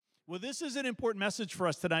Well, this is an important message for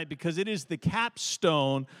us tonight because it is the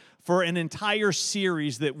capstone for an entire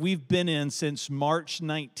series that we've been in since March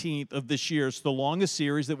 19th of this year. It's the longest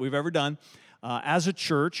series that we've ever done as a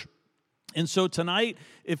church. And so tonight,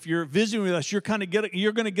 if you're visiting with us, you're going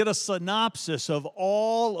to get a synopsis of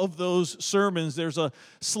all of those sermons. There's a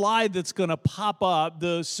slide that's going to pop up.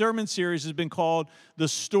 The sermon series has been called The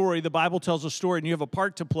Story. The Bible tells a story, and you have a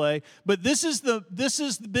part to play. But this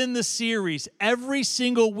has been the series. Every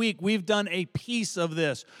single week, we've done a piece of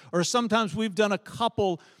this, or sometimes we've done a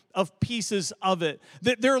couple of pieces of it.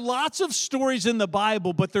 There are lots of stories in the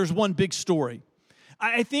Bible, but there's one big story.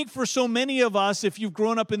 I think for so many of us, if you've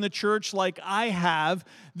grown up in the church like I have,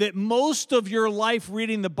 that most of your life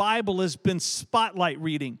reading the Bible has been spotlight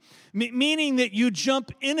reading, meaning that you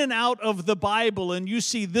jump in and out of the Bible and you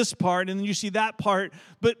see this part and then you see that part,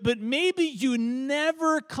 but maybe you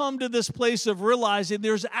never come to this place of realizing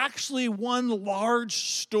there's actually one large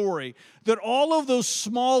story that all of those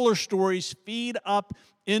smaller stories feed up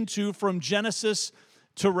into from Genesis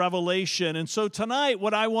to Revelation. And so tonight,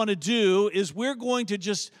 what I want to do is we're going to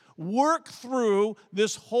just work through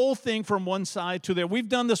this whole thing from one side to there. We've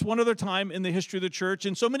done this one other time in the history of the church,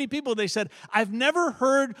 and so many people, they said, I've never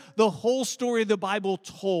heard the whole story of the Bible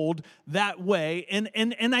told that way.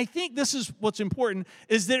 And I think this is what's important,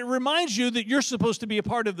 is that it reminds you that you're supposed to be a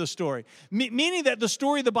part of the story, meaning that the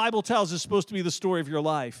story the Bible tells is supposed to be the story of your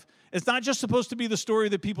life. It's not just supposed to be the story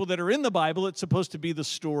of the people that are in the Bible, it's supposed to be the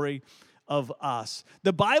story of us.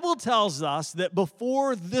 The Bible tells us that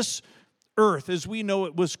before this earth, as we know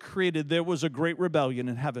it, was created, there was a great rebellion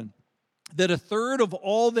in heaven. That a third of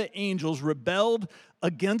all the angels rebelled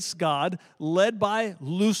against God, led by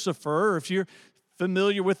Lucifer. If you're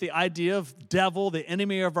familiar with the idea of devil, the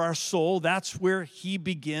enemy of our soul, that's where he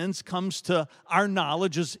begins, comes to our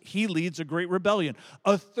knowledge as he leads a great rebellion.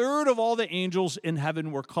 A third of all the angels in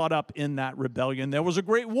heaven were caught up in that rebellion. There was a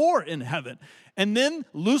great war in heaven. And then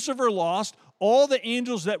Lucifer lost. All the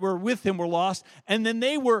angels that were with him were lost. And then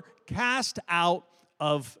they were cast out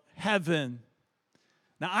of heaven.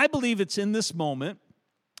 Now, I believe it's in this moment.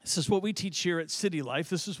 This is what we teach here at City Life.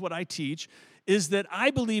 This is what I teach, is that I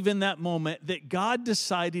believe in that moment that God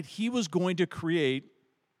decided he was going to create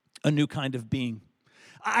a new kind of being.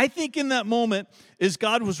 I think in that moment, as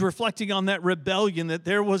God was reflecting on that rebellion, that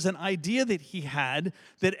there was an idea that he had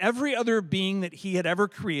that every other being that he had ever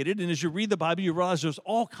created, and as you read the Bible, you realize there's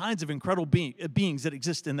all kinds of incredible beings that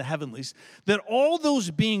exist in the heavenlies, that all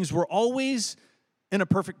those beings were always in a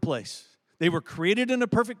perfect place. They were created in a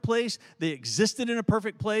perfect place, they existed in a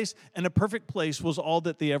perfect place, and a perfect place was all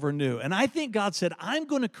that they ever knew. And I think God said, I'm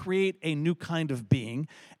going to create a new kind of being,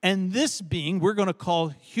 and this being we're going to call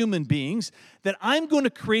human beings, that I'm going to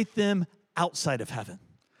create them outside of heaven.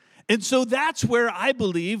 And so that's where I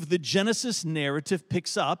believe the Genesis narrative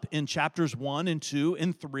picks up in chapters 1 and 2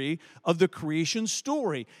 and 3 of the creation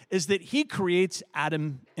story, is that he creates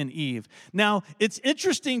Adam and Eve. Now, it's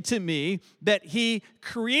interesting to me that he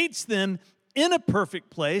creates them in a perfect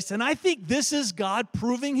place, and I think this is God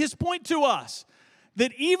proving his point to us,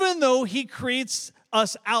 that even though he creates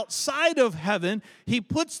us outside of heaven, he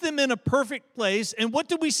puts them in a perfect place. And what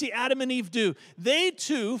do we see Adam and Eve do? They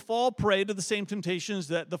too fall prey to the same temptations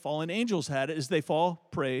that the fallen angels had, as they fall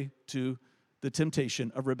prey to the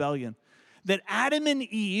temptation of rebellion. That Adam and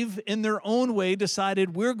Eve, in their own way,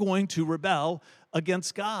 decided we're going to rebel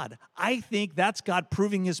against God. I think that's God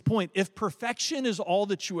proving his point. If perfection is all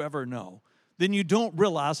that you ever know, then you don't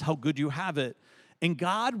realize how good you have it. And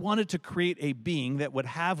God wanted to create a being that would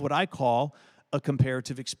have what I call a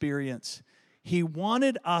comparative experience. He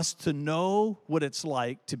wanted us to know what it's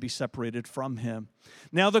like to be separated from him.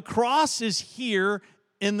 Now, the cross is here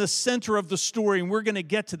in the center of the story, and we're going to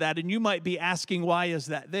get to that, and you might be asking, why is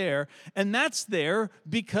that there? And that's there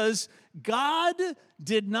because God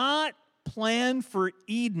did not plan for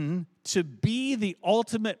Eden to be the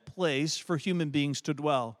ultimate place for human beings to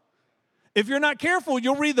dwell. If you're not careful,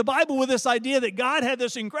 you'll read the Bible with this idea that God had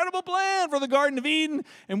this incredible plan for the Garden of Eden,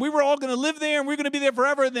 and we were all going to live there, and we were going to be there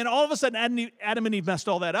forever, and then all of a sudden, Adam and Eve messed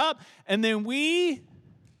all that up, and then we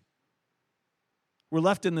were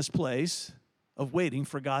left in this place of waiting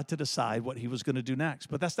for God to decide what he was going to do next.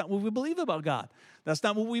 But that's not what we believe about God. That's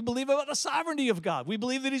not what we believe about the sovereignty of God. We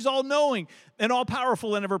believe that he's all-knowing and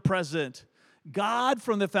all-powerful and ever-present. God,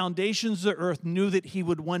 from the foundations of the earth, knew that he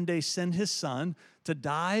would one day send his son to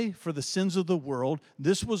die for the sins of the world.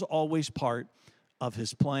 This was always part of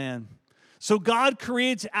his plan. So God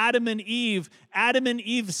creates Adam and Eve. Adam and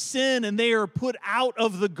Eve sin, and they are put out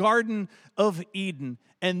of the Garden of Eden.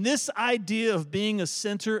 And this idea of being a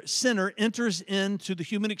sinner enters into the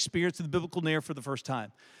human experience of the biblical narrative for the first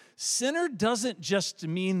time. Sinner doesn't just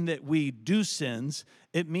mean that we do sins,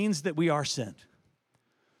 it means that we are sinned.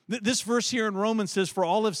 This verse here in Romans says, for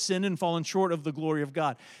all have sinned and fallen short of the glory of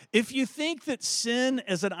God. If you think that sin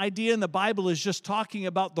as an idea in the Bible is just talking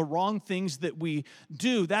about the wrong things that we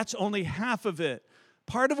do, that's only half of it.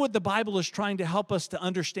 Part of what the Bible is trying to help us to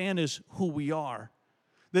understand is who we are.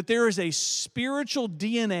 That there is a spiritual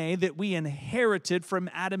DNA that we inherited from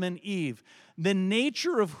Adam and Eve. The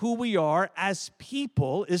nature of who we are as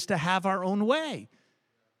people is to have our own way.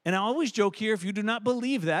 And I always joke here, if you do not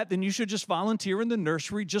believe that, then you should just volunteer in the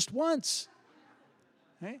nursery just once.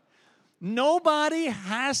 Okay? Nobody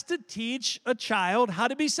has to teach a child how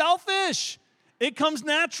to be selfish. It comes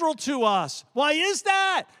natural to us. Why is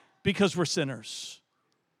that? Because we're sinners.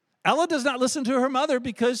 Ella does not listen to her mother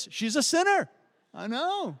because she's a sinner. I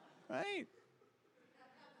know, right?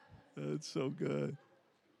 That's so good.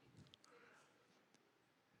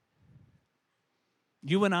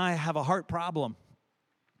 You and I have a heart problem,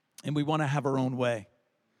 and we want to have our own way.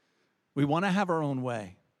 We want to have our own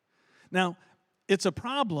way. Now, it's a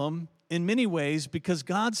problem in many ways because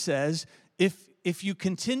God says if you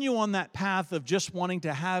continue on that path of just wanting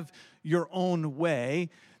to have your own way,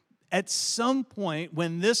 at some point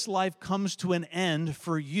when this life comes to an end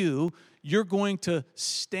for you, you're going to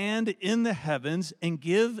stand in the heavens and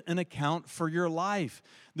give an account for your life.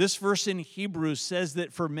 This verse in Hebrews says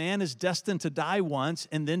that for man is destined to die once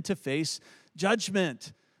and then to face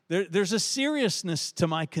judgment. There's a seriousness to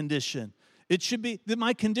my condition. It should be that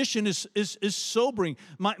my condition is sobering.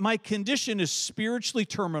 My condition is spiritually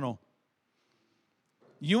terminal.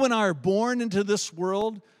 You and I are born into this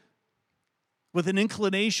world with an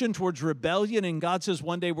inclination towards rebellion, and God says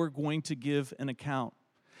one day we're going to give an account.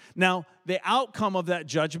 Now, the outcome of that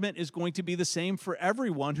judgment is going to be the same for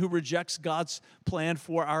everyone who rejects God's plan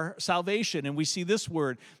for our salvation. And we see this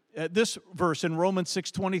verse in Romans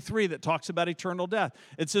 6:23 that talks about eternal death.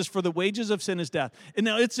 It says, for the wages of sin is death. And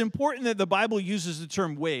now it's important that the Bible uses the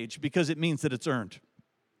term wage because it means that it's earned.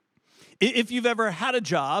 If you've ever had a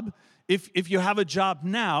job, if you have a job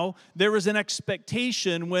now, there is an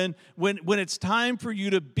expectation when it's time for you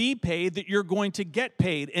to be paid that you're going to get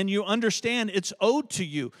paid, and you understand it's owed to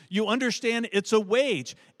you. You understand it's a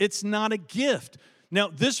wage. It's not a gift. Now,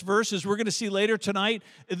 this verse, as we're going to see later tonight,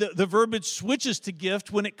 the verbiage switches to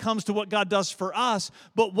gift when it comes to what God does for us,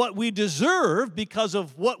 but what we deserve because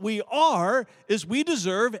of what we are is we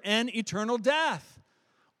deserve an eternal death.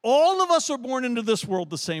 All of us are born into this world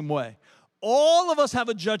the same way. All of us have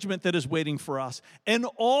a judgment that is waiting for us. And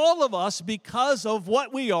all of us, because of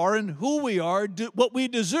what we are and who we are, what we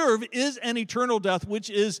deserve is an eternal death, which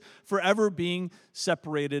is forever being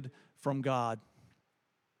separated from God.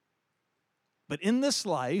 But in this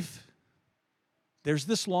life, there's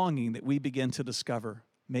this longing that we begin to discover.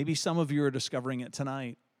 Maybe some of you are discovering it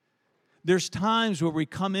tonight. There's times where we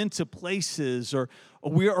come into places or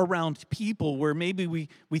we're around people where maybe we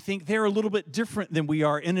think they're a little bit different than we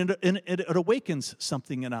are, and it awakens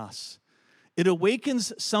something in us. It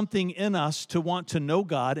awakens something in us to want to know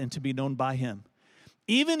God and to be known by Him.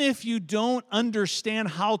 Even if you don't understand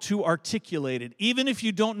how to articulate it, even if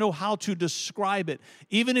you don't know how to describe it,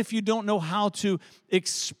 even if you don't know how to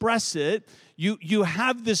express it, you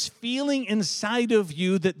have this feeling inside of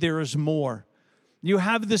you that there is more. You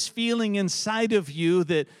have this feeling inside of you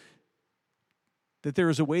that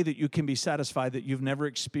there is a way that you can be satisfied that you've never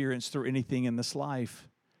experienced through anything in this life.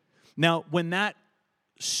 Now, when that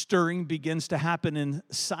stirring begins to happen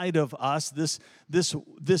inside of us,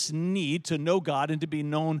 this need to know God and to be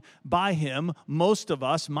known by Him, most of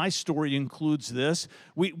us, my story includes this,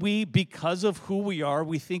 we because of who we are,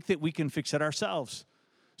 we think that we can fix it ourselves.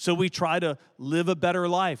 So we try to live a better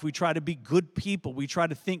life. We try to be good people. We try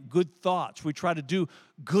to think good thoughts. We try to do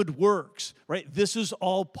good works, right? This is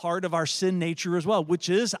all part of our sin nature as well, which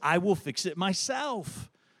is, I will fix it myself.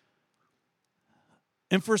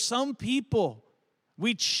 And for some people,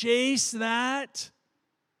 we chase that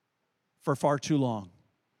for far too long.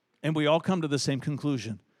 And we all come to the same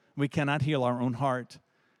conclusion. We cannot heal our own heart.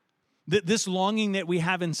 This longing that we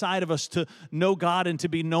have inside of us to know God and to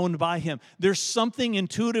be known by Him. There's something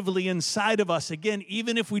intuitively inside of us. Again,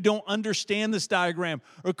 even if we don't understand this diagram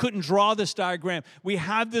or couldn't draw this diagram, we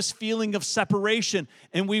have this feeling of separation,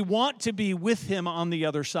 and we want to be with Him on the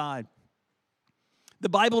other side. The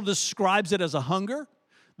Bible describes it as a hunger.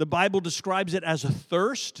 The Bible describes it as a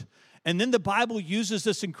thirst. And then the Bible uses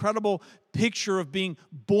this incredible picture of being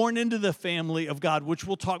born into the family of God, which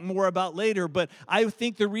we'll talk more about later. But I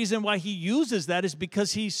think the reason why He uses that is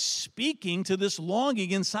because He's speaking to this longing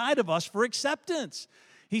inside of us for acceptance.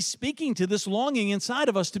 He's speaking to this longing inside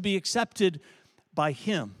of us to be accepted by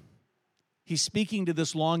Him. He's speaking to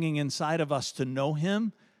this longing inside of us to know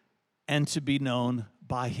him and to be known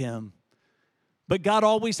by him. But God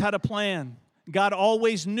always had a plan. God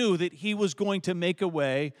always knew that he was going to make a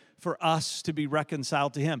way for us to be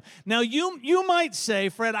reconciled to him. Now, you might say,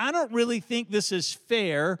 Fred, I don't really think this is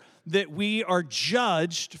fair that we are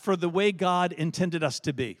judged for the way God intended us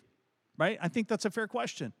to be, right? I think that's a fair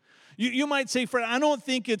question. You might say, Fred, I don't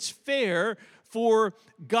think it's fair for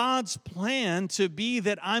God's plan to be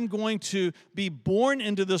that I'm going to be born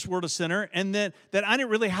into this world a sinner and that I didn't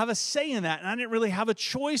really have a say in that and I didn't really have a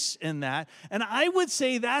choice in that. And I would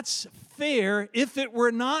say that's fair if it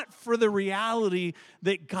were not for the reality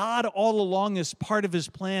that God all along as part of his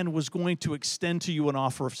plan was going to extend to you an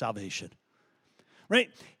offer of salvation, right?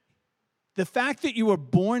 The fact that you were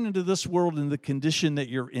born into this world in the condition that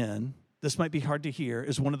you're in, this might be hard to hear,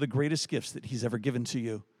 is one of the greatest gifts that he's ever given to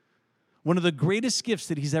you. One of the greatest gifts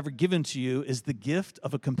that he's ever given to you is the gift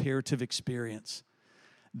of a comparative experience.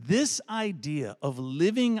 This idea of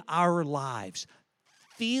living our lives,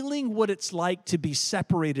 feeling what it's like to be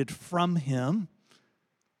separated from him,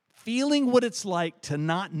 feeling what it's like to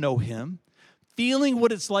not know him, feeling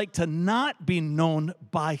what it's like to not be known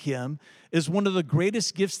by him is one of the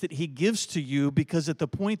greatest gifts that he gives to you, because at the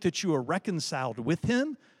point that you are reconciled with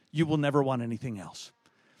him, you will never want anything else.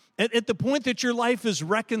 At the point that your life is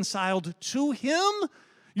reconciled to him,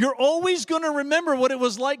 you're always going to remember what it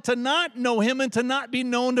was like to not know him and to not be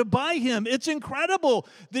known by him. It's incredible,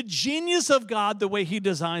 the genius of God, the way he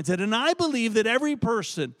designs it. And I believe that every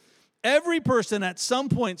person at some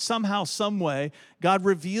point, somehow, some way, God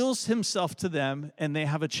reveals himself to them and they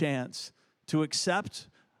have a chance to accept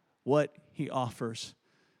what he offers.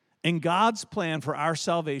 And God's plan for our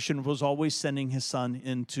salvation was always sending his son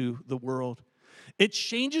into the world. It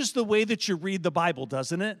changes the way that you read the Bible,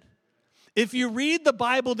 doesn't it? If you read the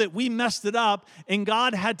Bible that we messed it up and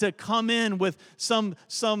God had to come in with some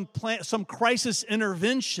crisis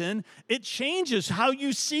intervention, it changes how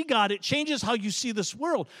you see God. It changes how you see this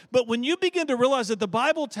world. But when you begin to realize that the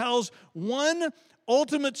Bible tells one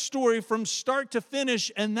ultimate story from start to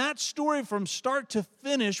finish, and that story from start to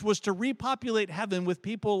finish was to repopulate heaven with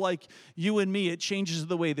people like you and me, it changes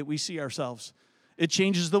the way that we see ourselves. It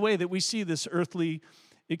changes the way that we see this earthly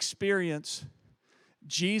experience.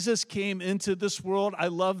 Jesus came into this world. I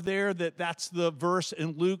love that's the verse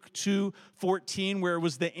in Luke 2:14 where it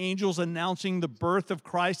was the angels announcing the birth of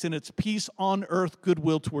Christ, and it's peace on earth,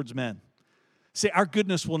 goodwill towards men. See, our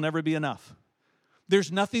goodness will never be enough.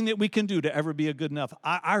 There's nothing that we can do to ever be good enough.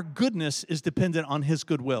 Our goodness is dependent on his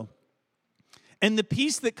goodwill. And the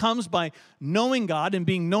peace that comes by knowing God and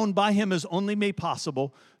being known by him is only made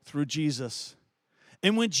possible through Jesus.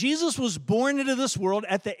 And when Jesus was born into this world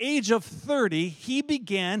at the age of 30, he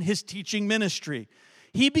began his teaching ministry.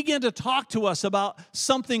 He began to talk to us about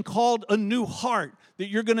something called a new heart that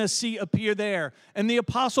you're going to see appear there. And the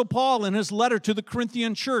Apostle Paul, in his letter to the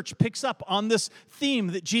Corinthian church, picks up on this theme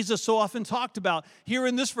that Jesus so often talked about. Here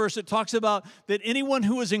in this verse, it talks about that anyone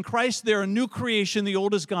who is in Christ, they're a new creation. The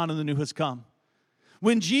old is gone and the new has come.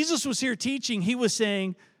 When Jesus was here teaching, he was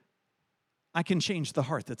saying, I can change the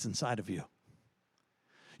heart that's inside of you.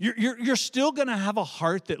 You're still going to have a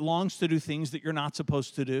heart that longs to do things that you're not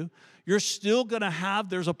supposed to do. You're still going to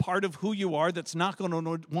there's a part of who you are that's not going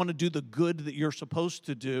to want to do the good that you're supposed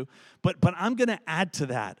to do. But I'm going to add to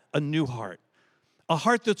that a new heart. A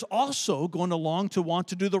heart that's also going to long to want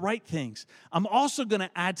to do the right things. I'm also going to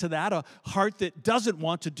add to that a heart that doesn't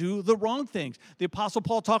want to do the wrong things. The Apostle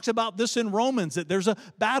Paul talks about this in Romans, that there's a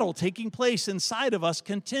battle taking place inside of us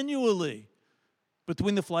continually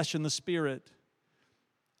between the flesh and the spirit.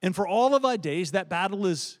 And for all of our days, that battle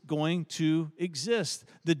is going to exist.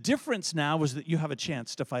 The difference now is that you have a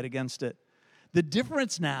chance to fight against it. The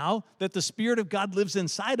difference now that the Spirit of God lives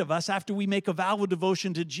inside of us after we make a vow of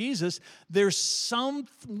devotion to Jesus, there's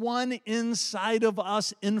someone inside of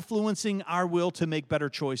us influencing our will to make better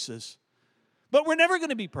choices. But we're never going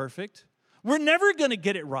to be perfect. We're never going to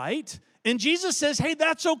get it right. And Jesus says, hey,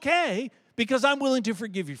 that's okay, because I'm willing to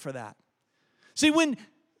forgive you for that. See, when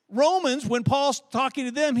Paul's talking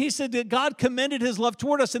to them, he said that God commended his love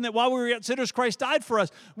toward us and that while we were yet sinners, Christ died for us,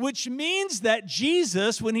 which means that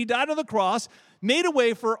Jesus, when he died on the cross, made a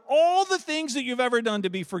way for all the things that you've ever done to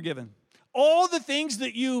be forgiven. All the things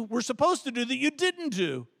that you were supposed to do that you didn't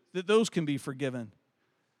do, that those can be forgiven.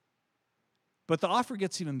 But the offer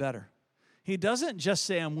gets even better. He doesn't just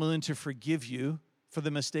say, I'm willing to forgive you for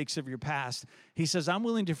the mistakes of your past. He says, I'm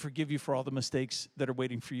willing to forgive you for all the mistakes that are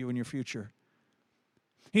waiting for you in your future.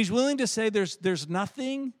 He's willing to say there's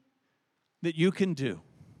nothing that you can do.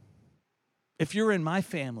 If you're in my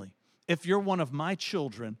family, if you're one of my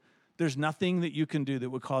children, there's nothing that you can do that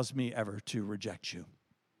would cause me ever to reject you.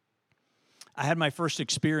 I had my first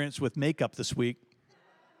experience with makeup this week.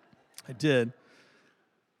 I did.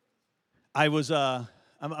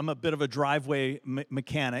 I'm a bit of a driveway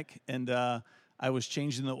mechanic, and I was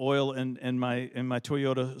changing the oil in my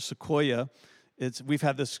Toyota Sequoia. We've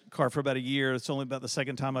had this car for about a year. It's only about the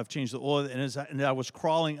second time I've changed the oil, and I was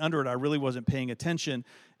crawling under it. I really wasn't paying attention,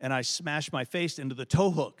 and I smashed my face into the tow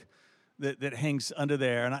hook that hangs under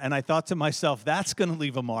there. And I thought to myself, that's going to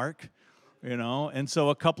leave a mark, And so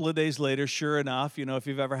a couple of days later, sure enough, if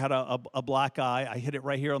you've ever had a black eye, I hit it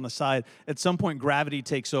right here on the side. At some point, gravity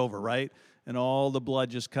takes over, right? And all the blood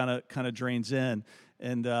just kind of drains in.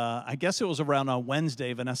 And I guess it was around on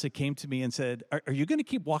Wednesday, Vanessa came to me and said, are you going to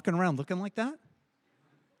keep walking around looking like that?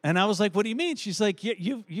 And I was like, what do you mean? She's like,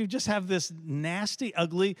 you just have this nasty,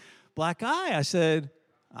 ugly black eye. I said,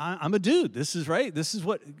 I'm a dude. This is right. This is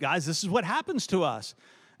what happens to us.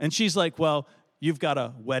 And she's like, well, you've got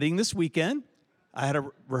a wedding this weekend. I had a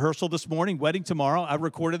rehearsal this morning, wedding tomorrow. I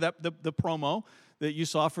recorded the promo that you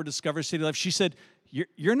saw for Discover City Life. She said,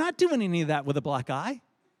 you're not doing any of that with a black eye.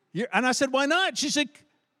 And I said, why not? She's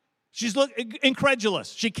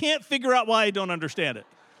incredulous. She can't figure out why I don't understand it.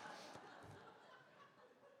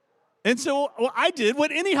 And so I did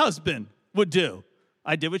what any husband would do.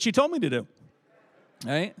 I did what she told me to do.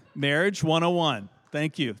 All right? Marriage 101.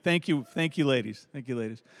 Thank you, ladies. Thank you,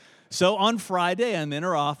 ladies. So on Friday, I'm in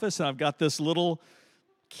her office, and I've got this little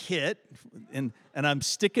kit, and I'm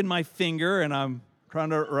sticking my finger, and I'm trying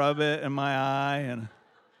to rub it in my eye, and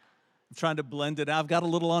I'm trying to blend it out. I've got a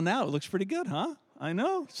little on now. It looks pretty good, huh? I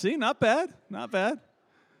know. See, not bad.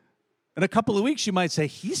 In a couple of weeks, you might say,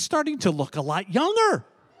 he's starting to look a lot younger.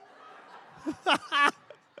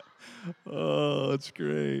 Oh, it's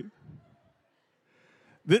great.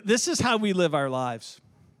 This is how we live our lives,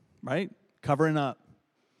 right? Covering up.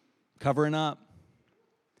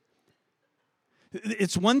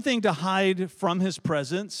 It's one thing to hide from his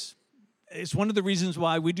presence. It's one of the reasons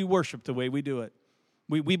why we do worship the way we do it.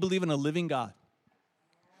 We believe in a living God.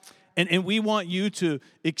 And we want you to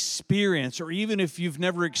experience, or even if you've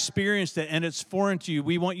never experienced it and it's foreign to you,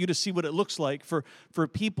 we want you to see what it looks like for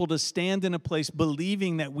people to stand in a place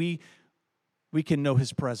believing that we can know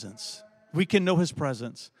his presence. We can know his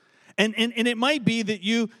presence. And it might be that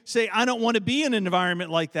you say, I don't want to be in an environment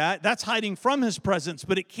like that. That's hiding from his presence.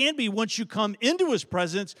 But it can be once you come into his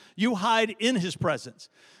presence, you hide in his presence.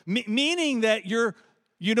 Meaning that you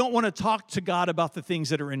don't want to talk to God about the things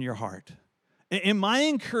that are in your heart. And my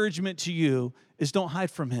encouragement to you is don't hide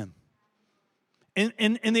from him. And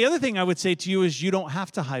the other thing I would say to you is you don't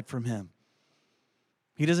have to hide from him.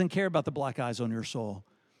 He doesn't care about the black eyes on your soul.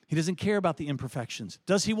 He doesn't care about the imperfections.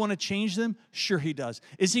 Does he want to change them? Sure he does.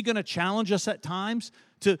 Is he going to challenge us at times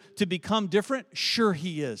to become different? Sure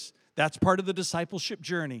he is. That's part of the discipleship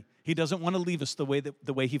journey. He doesn't want to leave us the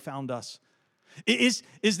way he found us. Is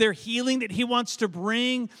there healing that he wants to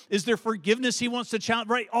bring? Is there forgiveness he wants to challenge?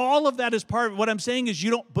 Right? All of that is part of what I'm saying is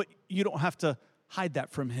you don't have to hide that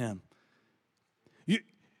from him.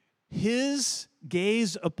 His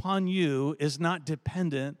gaze upon you is not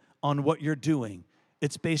dependent on what you're doing.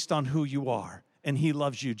 It's based on who you are, and he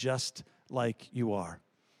loves you just like you are.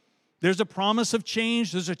 There's a promise of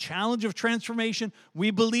change. There's a challenge of transformation. We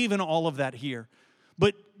believe in all of that here.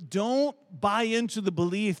 But don't buy into the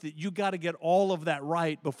belief that you got to get all of that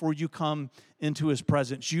right before you come into his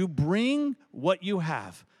presence. You bring what you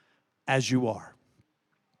have as you are.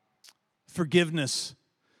 Forgiveness,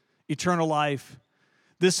 eternal life.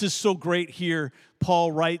 This is so great here.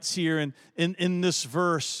 Paul writes here in this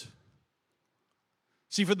verse.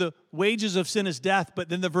 See, for the wages of sin is death, but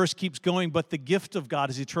then the verse keeps going, but the gift of God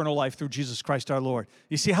is eternal life through Jesus Christ our Lord.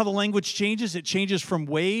 You see how the language changes? It changes from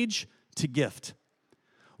wage to gift.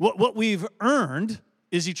 What we've earned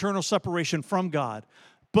is eternal separation from God,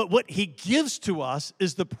 but what he gives to us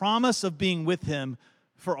is the promise of being with him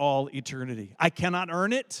for all eternity. I cannot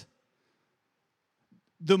earn it.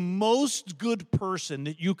 The most good person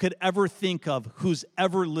that you could ever think of who's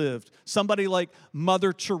ever lived, somebody like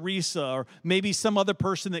Mother Teresa, or maybe some other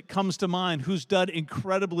person that comes to mind who's done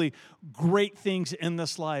incredibly great things in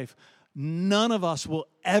this life, none of us will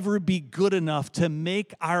ever be good enough to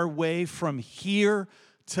make our way from here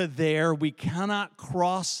to there. We cannot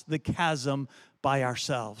cross the chasm by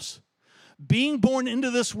ourselves. Being born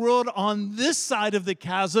into this world on this side of the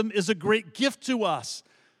chasm is a great gift to us,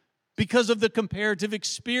 because of the comparative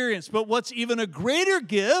experience. But what's even a greater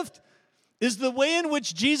gift is the way in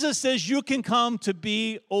which Jesus says you can come to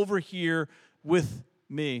be over here with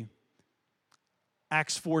me.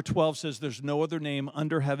 Acts 4:12 says there's no other name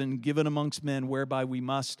under heaven given amongst men whereby we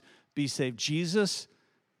must be saved. Jesus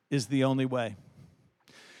is the only way.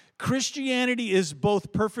 Christianity is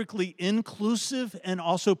both perfectly inclusive and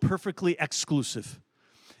also perfectly exclusive.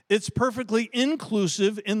 It's perfectly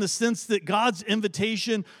inclusive in the sense that God's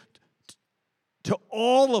invitation to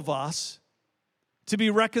all of us to be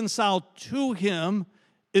reconciled to Him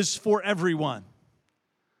is for everyone.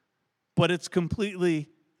 But it's completely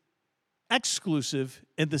exclusive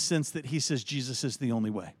in the sense that He says Jesus is the only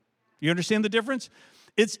way. You understand the difference?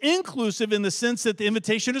 It's inclusive in the sense that the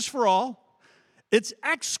invitation is for all. It's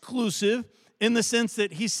exclusive in the sense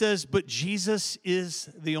that He says, but Jesus is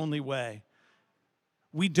the only way.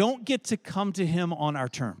 We don't get to come to Him on our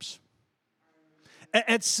terms.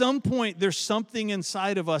 At some point, there's something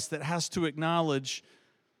inside of us that has to acknowledge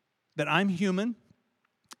that I'm human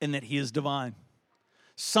and that He is divine.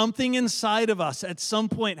 Something inside of us at some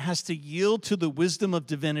point has to yield to the wisdom of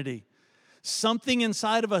divinity. Something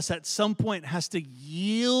inside of us at some point has to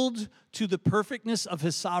yield to the perfectness of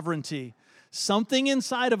His sovereignty. Something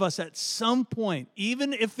inside of us at some point,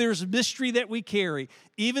 even if there's mystery that we carry,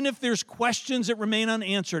 even if there's questions that remain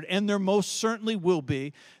unanswered, and there most certainly will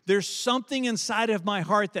be, there's something inside of my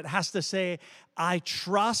heart that has to say, I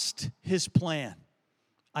trust His plan.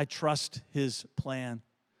 I trust His plan.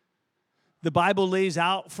 The Bible lays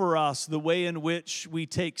out for us the way in which we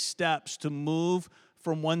take steps to move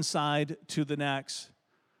from one side to the next.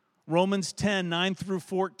 Romans 10, 9 through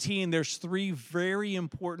 14, there's three very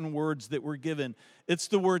important words that we're given. It's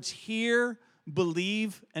the words hear,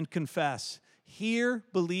 believe, and confess. Hear,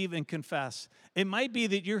 believe, and confess. It might be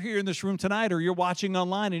that you're here in this room tonight or you're watching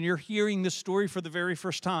online and you're hearing this story for the very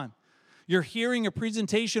first time. You're hearing a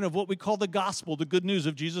presentation of what we call the gospel, the good news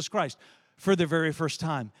of Jesus Christ, for the very first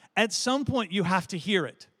time. At some point, you have to hear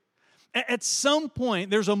it. At some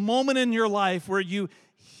point, there's a moment in your life where you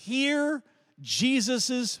hear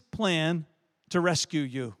Jesus' plan to rescue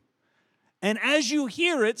you. And as you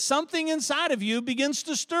hear it, something inside of you begins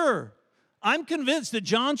to stir. I'm convinced that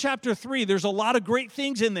John chapter 3, there's a lot of great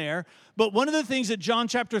things in there, but one of the things that John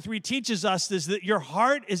chapter 3 teaches us is that your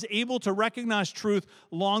heart is able to recognize truth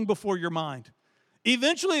long before your mind.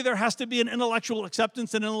 Eventually, there has to be an intellectual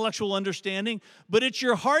acceptance and intellectual understanding, but it's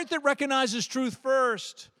your heart that recognizes truth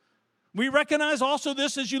first. We recognize also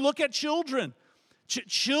this as you look at children.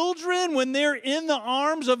 Children, when they're in the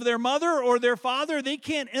arms of their mother or their father, they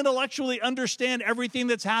can't intellectually understand everything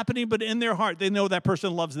that's happening, but in their heart, they know that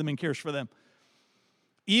person loves them and cares for them.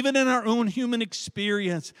 Even in our own human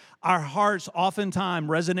experience, our hearts oftentimes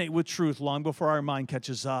resonate with truth long before our mind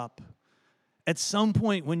catches up. At some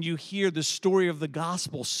point, when you hear the story of the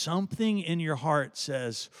gospel, something in your heart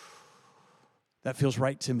says, that feels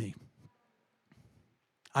right to me.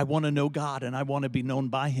 I want to know God, and I want to be known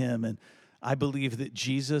by Him, and I believe that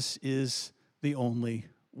Jesus is the only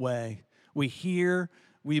way. We hear,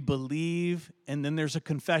 we believe, and then there's a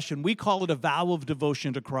confession. We call it a vow of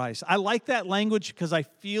devotion to Christ. I like that language because I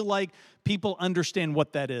feel like people understand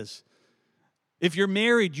what that is. If you're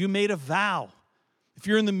married, you made a vow. If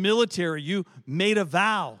you're in the military, you made a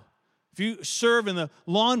vow. If you serve in the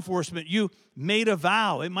law enforcement, you made a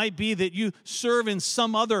vow. It might be that you serve in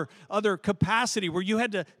some other capacity where you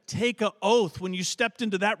had to take an oath when you stepped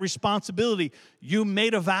into that responsibility. You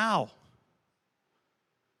made a vow.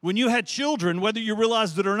 When you had children, whether you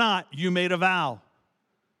realized it or not, you made a vow.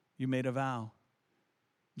 You made a vow.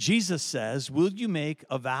 Jesus says, will you make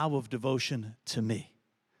a vow of devotion to me?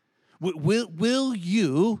 Will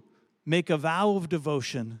you make a vow of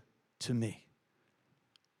devotion to me?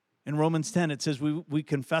 In Romans 10, it says we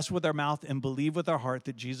confess with our mouth and believe with our heart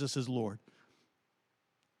that Jesus is Lord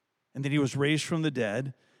and that He was raised from the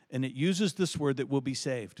dead, and it uses this word that we'll be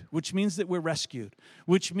saved, which means that we're rescued,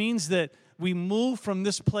 which means that we move from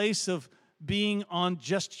this place of being on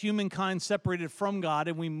just humankind separated from God,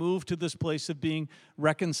 and we move to this place of being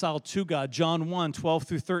reconciled to God. John 1, 12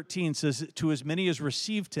 through 13 says, to as many as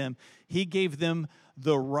received Him, He gave them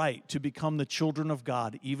the right to become the children of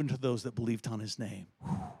God, even to those that believed on His name.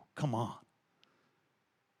 Whew. Come on.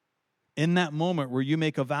 In that moment where you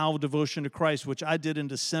make a vow of devotion to Christ, which I did in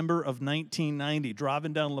December of 1990,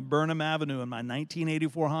 driving down Laburnum Avenue in my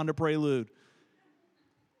 1984 Honda Prelude,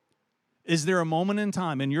 is there a moment in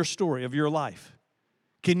time in your story of your life?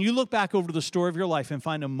 Can you look back over the story of your life and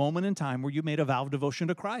find a moment in time where you made a vow of devotion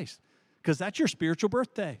to Christ? Because that's your spiritual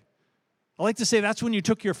birthday. I like to say that's when you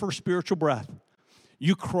took your first spiritual breath.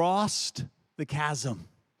 You crossed the chasm.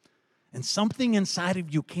 And something inside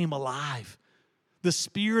of you came alive. The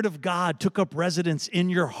Spirit of God took up residence in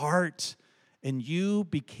your heart, and you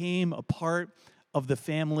became a part of the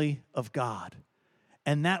family of God.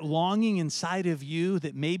 And that longing inside of you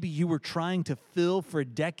that maybe you were trying to fill for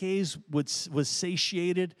decades was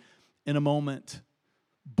satiated in a moment.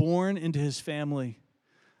 born into his family.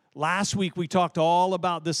 Last week, we talked all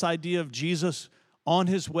about this idea of Jesus on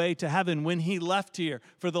his way to heaven. When he left here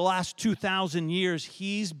for the last 2,000 years,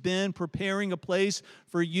 he's been preparing a place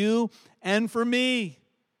for you and for me.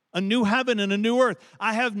 A new heaven and a new earth.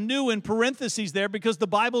 I have new in parentheses there because the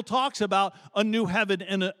Bible talks about a new heaven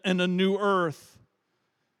and a new earth.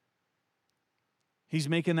 He's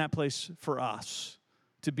making that place for us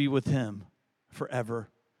to be with him forever.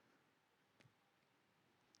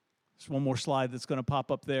 There's one more slide that's going to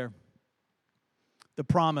pop up there. The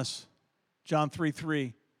promise, John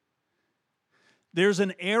 3:3. There's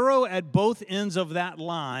an arrow at both ends of that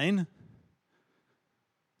line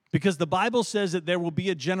because the Bible says that there will be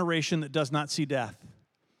a generation that does not see death.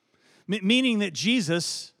 Meaning that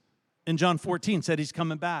Jesus, in John 14, said he's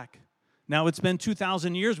coming back. Now, it's been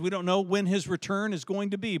 2,000 years. We don't know when his return is going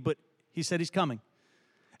to be, but he said he's coming.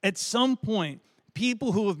 At some point,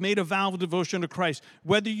 people who have made a vow of devotion to Christ,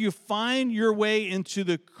 whether you find your way into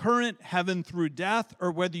the current heaven through death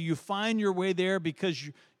or whether you find your way there because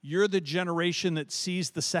you're the generation that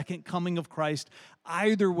sees the second coming of Christ,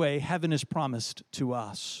 either way, heaven is promised to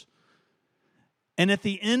us. And at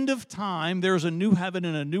the end of time, there's a new heaven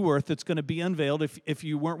and a new earth that's going to be unveiled. If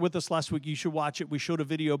you weren't with us last week, you should watch it. We showed a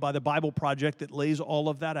video by the Bible Project that lays all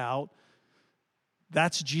of that out.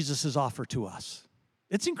 That's Jesus' offer to us.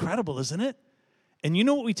 It's incredible, isn't it? And you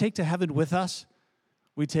know what we take to heaven with us?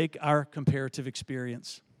 We take our comparative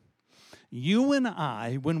experience. You and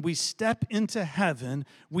I, when we step into heaven,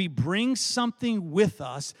 we bring something with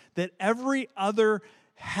us that every other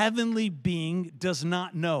heavenly being does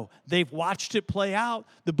not know. They've watched it play out.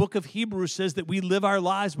 The book of Hebrews says that we live our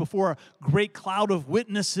lives before a great cloud of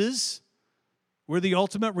witnesses. We're the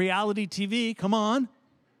ultimate reality TV. Come on.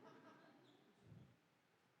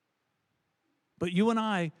 But you and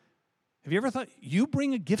I, have you ever thought, you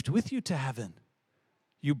bring a gift with you to heaven?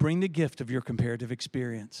 You bring the gift of your comparative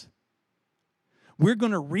experience. We're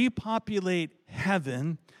going to repopulate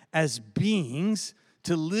heaven as beings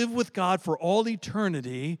to live with God for all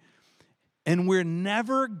eternity, and we're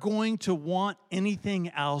never going to want anything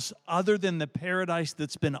else other than the paradise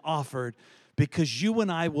that's been offered, because you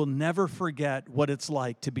and I will never forget what it's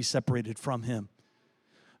like to be separated from him.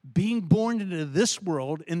 Being born into this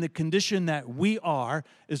world in the condition that we are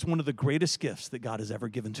is one of the greatest gifts that God has ever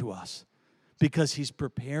given to us, because he's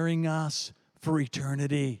preparing us for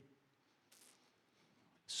eternity.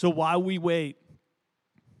 So while we wait,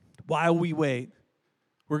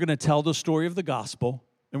 we're going to tell the story of the gospel,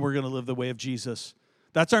 and we're going to live the way of Jesus.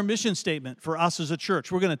 That's our mission statement for us as a church.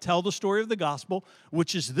 We're going to tell the story of the gospel,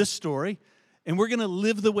 which is this story, and we're going to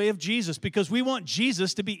live the way of Jesus, because we want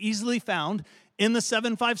Jesus to be easily found in the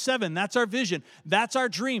 757. That's our vision. That's our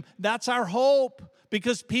dream. That's our hope,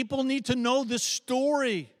 because people need to know this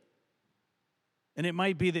story. And it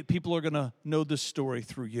might be that people are going to know this story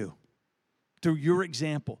through you, through your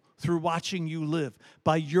example, through watching you live,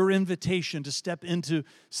 by your invitation to step into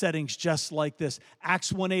settings just like this.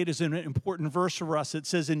 Acts 1:8 is an important verse for us. It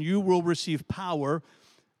says, and you will receive power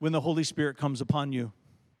when the Holy Spirit comes upon you.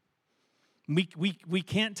 We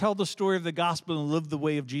can't tell the story of the gospel and live the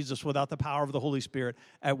way of Jesus without the power of the Holy Spirit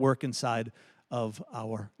at work inside of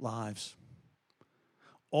our lives.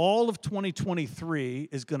 All of 2023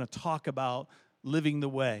 is going to talk about living the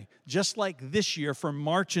way. Just like this year, from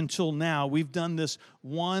March until now, we've done this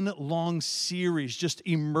one long series, just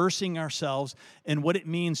immersing ourselves in what it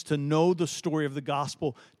means to know the story of the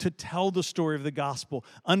gospel, to tell the story of the gospel,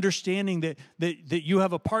 understanding that you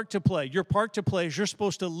have a part to play. Your part to play is you're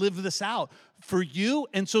supposed to live this out for you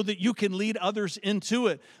and so that you can lead others into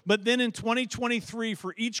it. But then in 2023,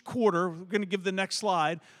 for each quarter, we're going to give the next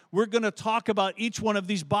slide, we're going to talk about each one of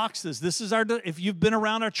these boxes. This is if you've been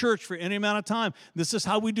around our church for any amount of time, this is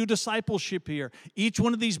how we do discipleship here. Each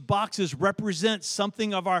one of these boxes represents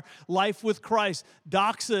something of our life with Christ.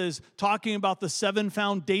 Doxa is talking about the 7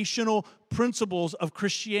 foundational principles of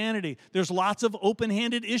Christianity. There's lots of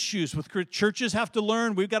open-handed issues with churches have to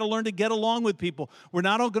learn. We've got to learn to get along with people. We're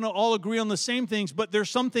not all going to all agree on the same things, but there's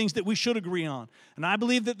some things that we should agree on. And I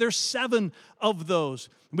believe that there's 7 of those.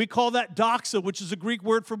 We call that doxa, which is a Greek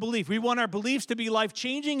word for belief. We want our beliefs to be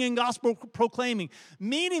life-changing and gospel-proclaiming,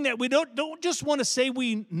 meaning that we don't just want to say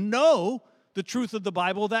we know the truth of the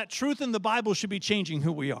Bible. That truth in the Bible should be changing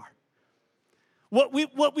who we are. What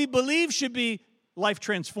we believe should be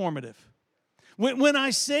life-transformative. When I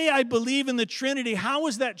say I believe in the Trinity, how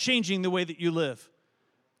is that changing the way that you live?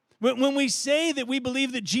 When we say that we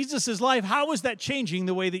believe that Jesus is life, how is that changing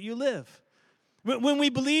the way that you live? When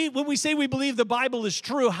we say we believe the Bible is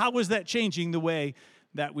true, how is that changing the way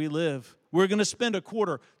that we live? We're going to spend a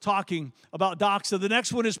quarter talking about doxa. The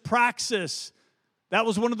next one is praxis. That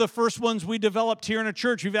was one of the first ones we developed here in a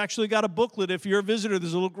church. We've actually got a booklet. If you're a visitor,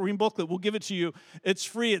 there's a little green booklet. We'll give it to you. It's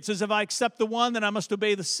free. It says, if I accept the one, then I must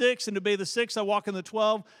obey the 6. And to obey the 6, I walk in the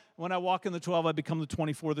 12. When I walk in the 12, I become the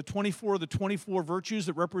 24. The 24 are the 24 virtues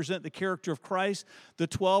that represent the character of Christ. The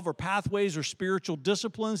 12 are pathways or spiritual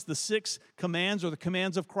disciplines. The 6 commands are the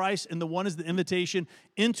commands of Christ. And the 1 is the invitation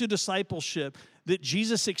into discipleship that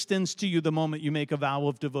Jesus extends to you the moment you make a vow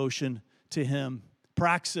of devotion to Him.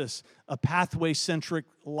 Praxis, a pathway-centric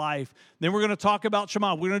life. Then we're going to talk about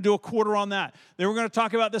Shema. We're going to do a quarter on that. Then we're going to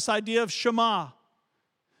talk about this idea of Shema.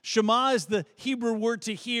 Shema is the Hebrew word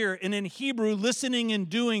to hear, and in Hebrew, listening and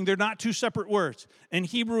doing, they're not two separate words. In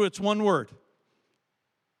Hebrew, it's one word.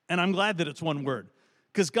 And I'm glad that it's one word.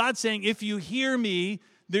 Because God's saying, if you hear me,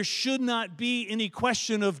 there should not be any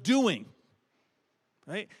question of doing.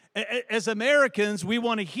 Right? As Americans, we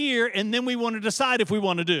want to hear, and then we want to decide if we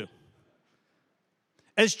want to do.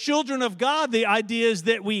 As children of God, the idea is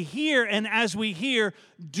that we hear, and as we hear,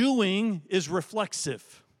 doing is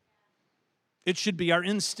reflexive. It should be our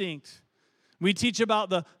instinct. We teach about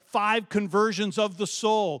the 5 conversions of the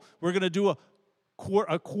soul. We're going to do a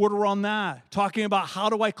quarter on that, talking about how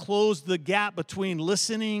do I close the gap between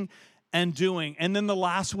listening and doing. And then the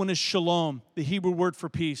last one is shalom, the Hebrew word for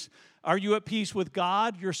peace. Are you at peace with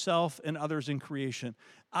God, yourself, and others in creation?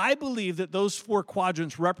 I believe that those 4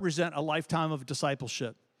 quadrants represent a lifetime of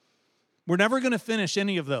discipleship. We're never going to finish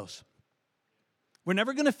any of those. We're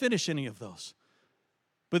never going to finish any of those.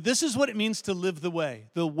 But this is what it means to live the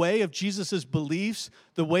way of Jesus' beliefs,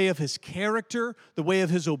 the way of His character, the way of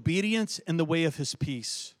His obedience, and the way of His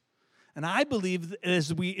peace. And I believe that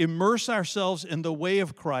as we immerse ourselves in the way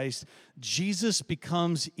of Christ, Jesus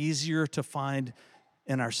becomes easier to find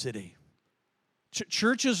in our city.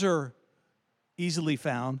 Churches are easily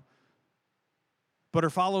found, but are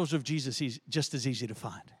followers of Jesus just as easy to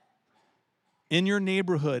find. In your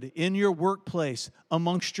neighborhood, in your workplace,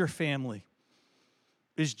 amongst your family,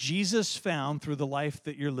 is Jesus found through the life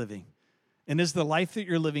that you're living? And is the life that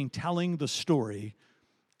you're living telling the story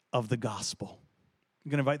of the gospel? I'm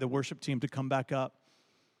going to invite the worship team to come back up.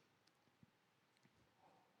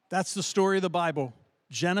 That's the story of the Bible,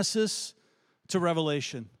 Genesis to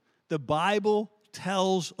Revelation. The Bible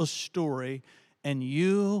tells a story, and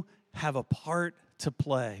you have a part to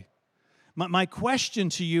play. My question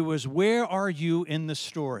to you is, where are you in the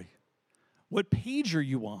story? What page are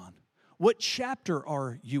you on? What chapter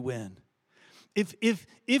are you in?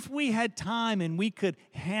 If we had time and we could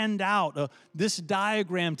hand out this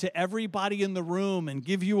diagram to everybody in the room and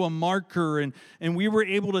give you a marker and we were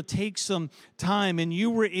able to take some time and you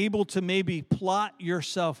were able to maybe plot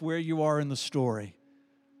yourself where you are in the story,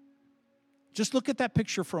 just look at that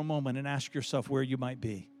picture for a moment and ask yourself where you might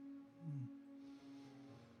be.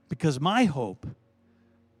 Because my hope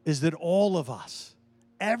is that all of us,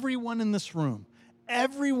 everyone in this room,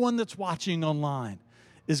 everyone that's watching online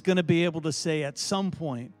is going to be able to say at some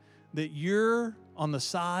point that you're on the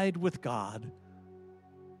side with God,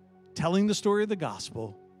 telling the story of the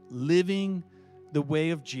gospel, living the way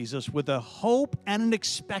of Jesus with a hope and an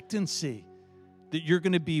expectancy that you're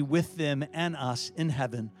going to be with them and us in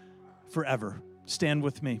heaven forever. Stand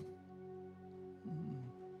with me.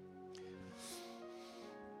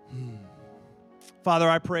 Father,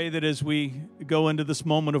 I pray that as we go into this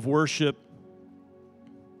moment of worship,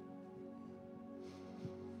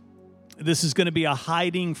 this is going to be a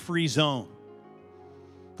hiding-free zone,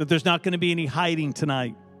 that there's not going to be any hiding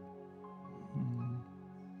tonight.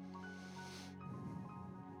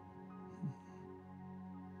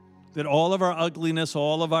 That all of our ugliness,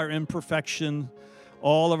 all of our imperfection,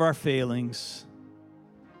 all of our failings,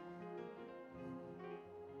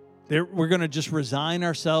 we're going to just resign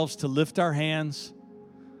ourselves to lift our hands,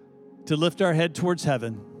 to lift our head towards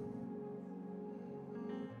heaven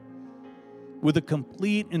with a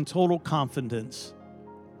complete and total confidence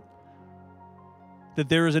that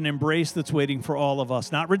there is an embrace that's waiting for all of us.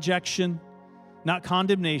 Not rejection, not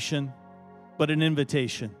condemnation, but an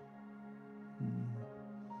invitation.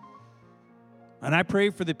 And I pray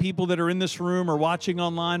for the people that are in this room or watching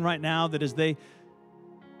online right now, that as they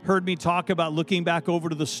heard me talk about looking back over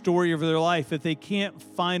to the story of their life, if they can't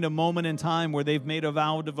find a moment in time where they've made a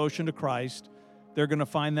vow of devotion to Christ, they're going to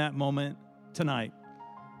find that moment tonight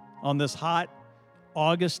on this hot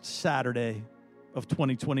August Saturday of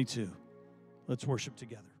 2022. Let's worship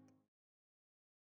together.